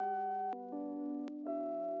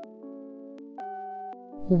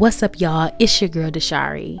What's up, y'all? It's your girl,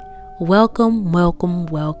 Dashari. Welcome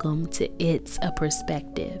to It's a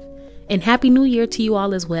Perspective. And Happy New Year to you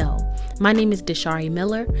all as well. My name is Dashari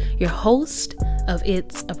Miller, your host of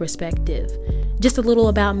It's a Perspective. Just a little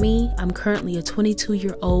about me. I'm currently a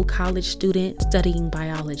 22-year-old college student studying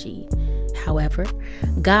biology. However,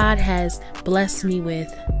 God has blessed me with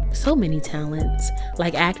so many talents,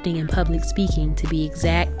 like acting and public speaking to be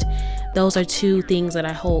exact. Those are two things that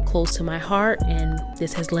I hold close to my heart, and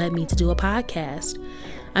this has led me to do a podcast.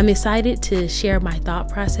 I'm excited to share my thought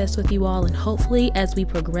process with you all, and hopefully as we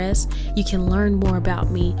progress, you can learn more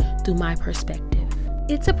about me through my perspective.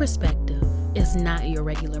 It's a Perspective is not your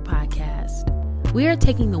regular podcast. We are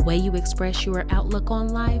taking the way you express your outlook on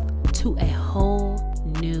life to a whole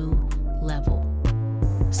new level.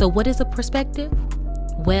 So what is a perspective?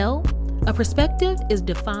 Well, a perspective is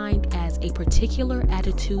defined as a particular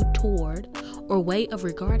attitude toward or way of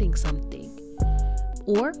regarding something,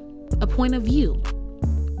 or a point of view.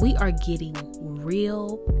 We are getting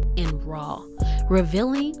real and raw,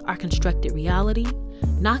 revealing our constructed reality,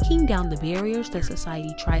 knocking down the barriers that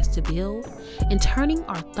society tries to build, and turning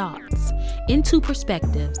our thoughts into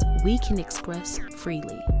perspectives we can express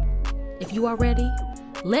freely. If you are ready,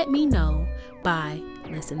 let me know by,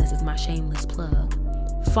 this is my shameless plug,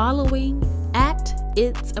 following at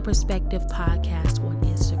It's a Perspective podcast on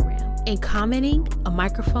Instagram and commenting a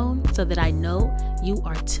microphone so that I know you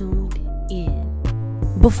are tuned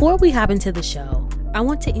in. Before we hop into the show, I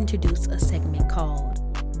want to introduce a segment called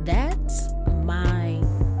That's My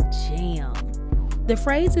Jam. The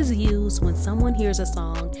phrase is used when someone hears a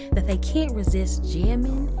song that they can't resist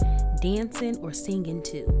jamming, dancing, or singing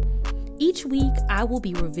to. Each week, I will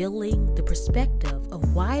be revealing the perspective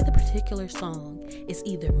of why the particular song is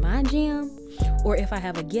either my jam, or if I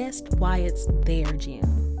have a guest, why it's their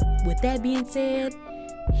jam. With that being said,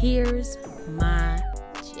 here's my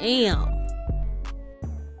jam.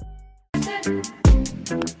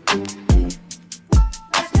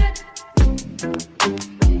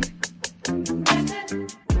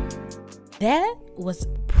 That was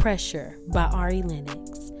Pressure by Ari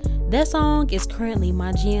Lennox. That song is currently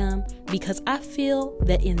my jam because I feel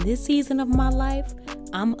that in this season of my life,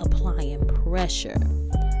 I'm applying pressure.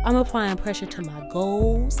 I'm applying pressure to my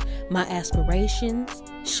goals, my aspirations,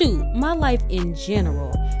 my life in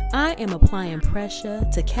general. I am applying pressure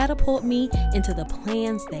to catapult me into the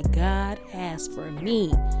plans that God has for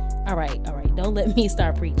me. All right, don't let me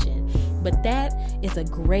start preaching. But that is a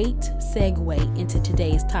great segue into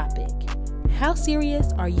today's topic. How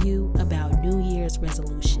serious are you about New Year's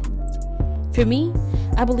resolutions? For me,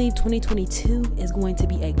 I believe 2022 is going to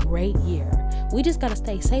be a great year. We just got to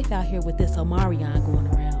stay safe out here with this Omarion going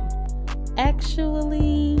around.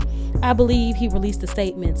 Actually, I believe he released the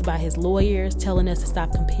statements by his lawyers telling us to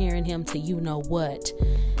stop comparing him to you know what.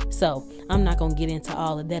 So I'm not going to get into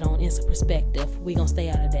all of that on It's a Perspective. We're going to stay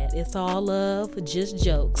out of that. It's all love, just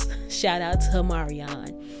jokes. Shout out to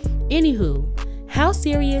Omarion. Anywho, how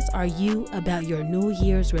serious are you about your New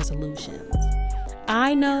Year's resolutions?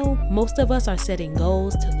 I know most of us are setting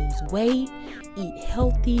goals to lose weight, eat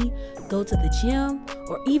healthy, go to the gym,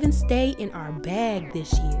 or even stay in our bag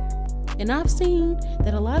this year. And I've seen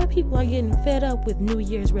that a lot of people are getting fed up with New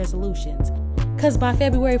Year's resolutions. Because by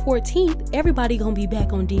February 14th, everybody gonna be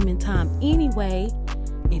back on demon time anyway,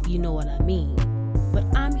 if you know what I mean. But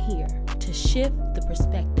I'm here to shift the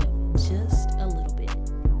perspective just a little bit.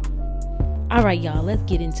 All right, y'all, let's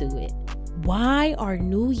get into it. Why are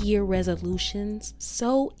New Year resolutions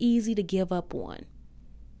so easy to give up on?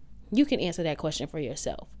 You can answer that question for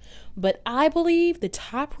yourself. But I believe the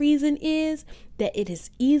top reason is that it is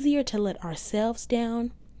easier to let ourselves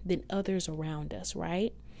down than others around us,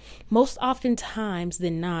 right? Most oftentimes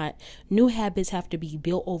than not, new habits have to be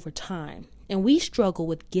built over time. And we struggle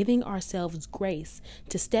with giving ourselves grace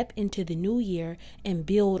to step into the new year and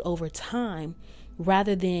build over time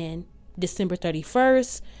rather than December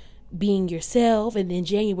 31st, being yourself, and then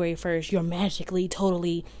January 1st, you're magically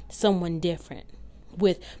totally someone different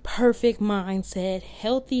with perfect mindset,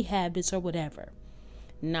 healthy habits, or whatever.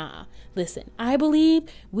 Nah, listen, I believe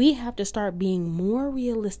we have to start being more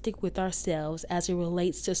realistic with ourselves as it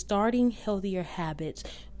relates to starting healthier habits,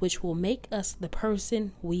 which will make us the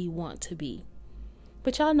person we want to be.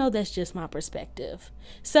 But y'all know that's just my perspective.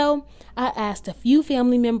 So I asked a few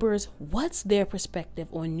family members what's their perspective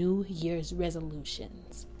on New Year's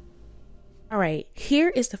resolutions. All right, here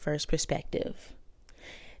is the first perspective.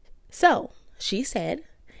 So she said,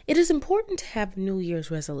 it is important to have New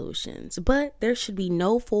Year's resolutions, but there should be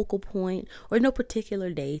no focal point or no particular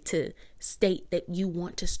day to state that you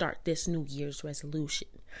want to start this New Year's resolution.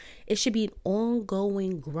 It should be an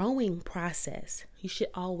ongoing, growing process. You should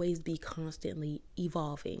always be constantly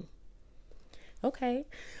evolving. Okay,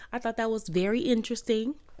 I thought that was very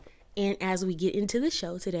interesting. And as we get into the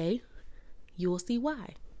show today, you will see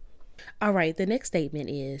why. All right, the next statement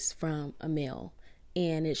is from Emil,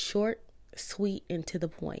 and it's short, sweet, and to the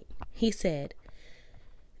point. He said,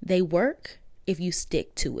 "They work if you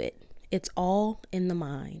stick to it. It's all in the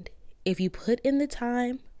mind. If you put in the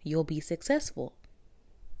time, you'll be successful."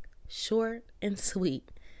 Short and sweet,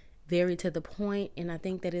 very to the point, and I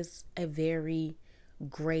think that is a very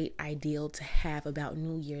great ideal to have about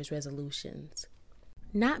New Year's resolutions.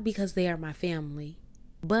 Not because they are my family,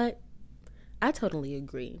 but I totally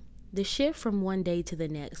agree. The shift from one day to the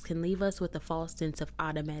next can leave us with a false sense of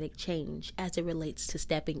automatic change as it relates to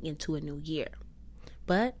stepping into a new year.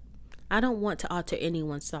 But I don't want to alter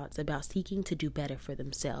anyone's thoughts about seeking to do better for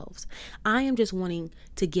themselves. I am just wanting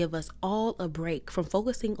to give us all a break from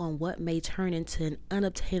focusing on what may turn into an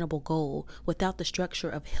unobtainable goal without the structure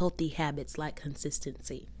of healthy habits like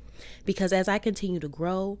consistency. Because as I continue to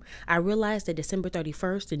grow, I realize that December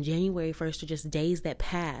 31st and January 1st are just days that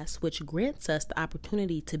pass, which grants us the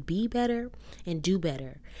opportunity to be better and do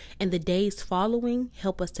better. And the days following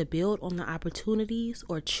help us to build on the opportunities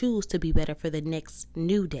or choose to be better for the next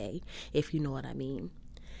new day, if you know what I mean.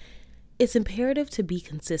 It's imperative to be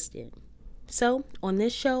consistent. So on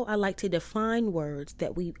this show, I like to define words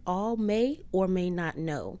that we all may or may not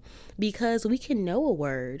know, because we can know a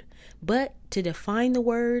word, but to define the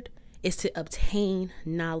word is to obtain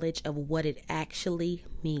knowledge of what it actually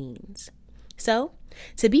means. So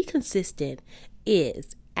to be consistent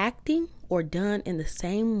is acting or done in the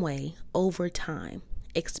same way over time,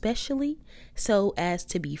 especially so as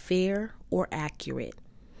to be fair or accurate.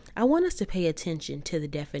 I want us to pay attention to the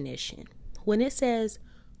definition. When it says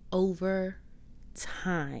over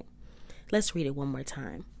time, let's read it one more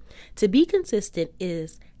time. To be consistent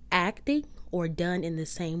is acting or done in the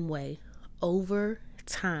same way over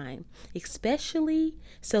time, especially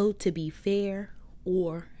so to be fair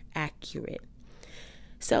or accurate.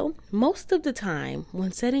 So most of the time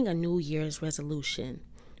when setting a New Year's resolution,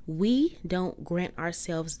 we don't grant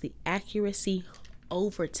ourselves the accuracy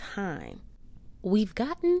over time. We've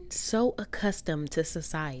gotten so accustomed to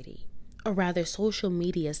society, or rather social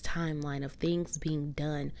media's timeline of things being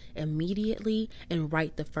done immediately and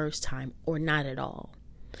right the first time or not at all.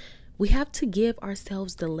 We have to give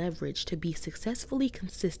ourselves the leverage to be successfully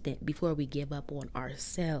consistent before we give up on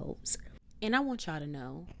ourselves. And I want y'all to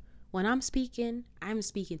know, when I'm speaking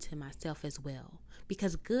to myself as well,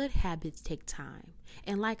 because good habits take time.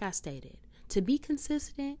 And like I stated, to be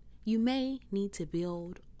consistent, you may need to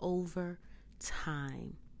build over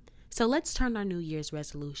time. So let's turn our New Year's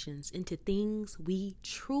resolutions into things we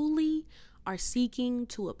truly are seeking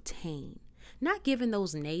to obtain, not giving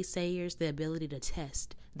those naysayers the ability to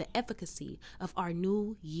test the efficacy of our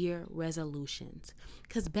New Year resolutions.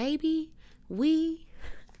 Because baby,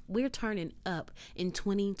 we're turning up in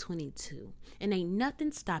 2022, and ain't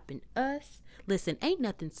nothing stopping us. Listen, ain't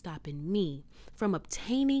nothing stopping me from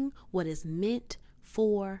obtaining what is meant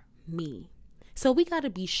for me. So we got to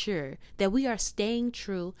be sure that we are staying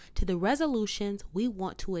true to the resolutions we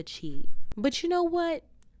want to achieve. But you know what?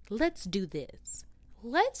 Let's do this.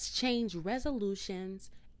 Let's change resolutions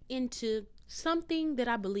into something that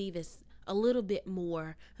I believe is a little bit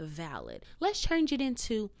more valid. Let's change it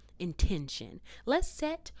into intention. Let's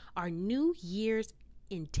set our New Year's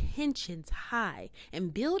intentions high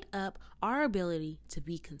and build up our ability to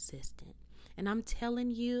be consistent. And I'm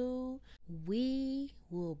telling you, we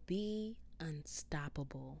will be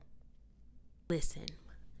unstoppable. Listen,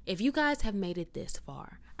 if you guys have made it this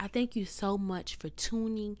far, I thank you so much for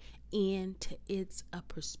tuning in to It's a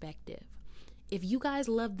Perspective. If you guys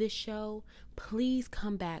love this show, please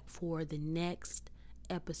come back for the next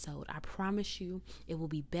episode. I promise you it will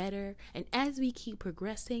be better. And as we keep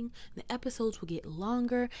progressing, the episodes will get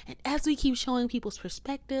longer. And as we keep showing people's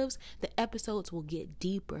perspectives, the episodes will get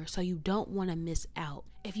deeper. So you don't want to miss out.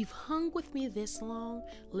 If you've hung with me this long,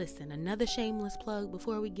 listen, another shameless plug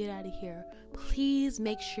before we get out of here. Please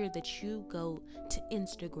make sure that you go to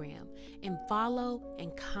Instagram and follow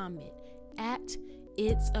and comment at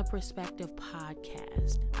It's a Perspective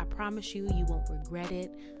Podcast. I promise you, you won't regret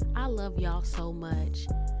it. I love y'all so much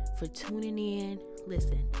for tuning in.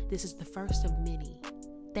 Listen, this is the first of many.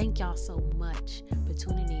 Thank y'all so much for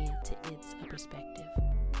tuning in to It's a Perspective.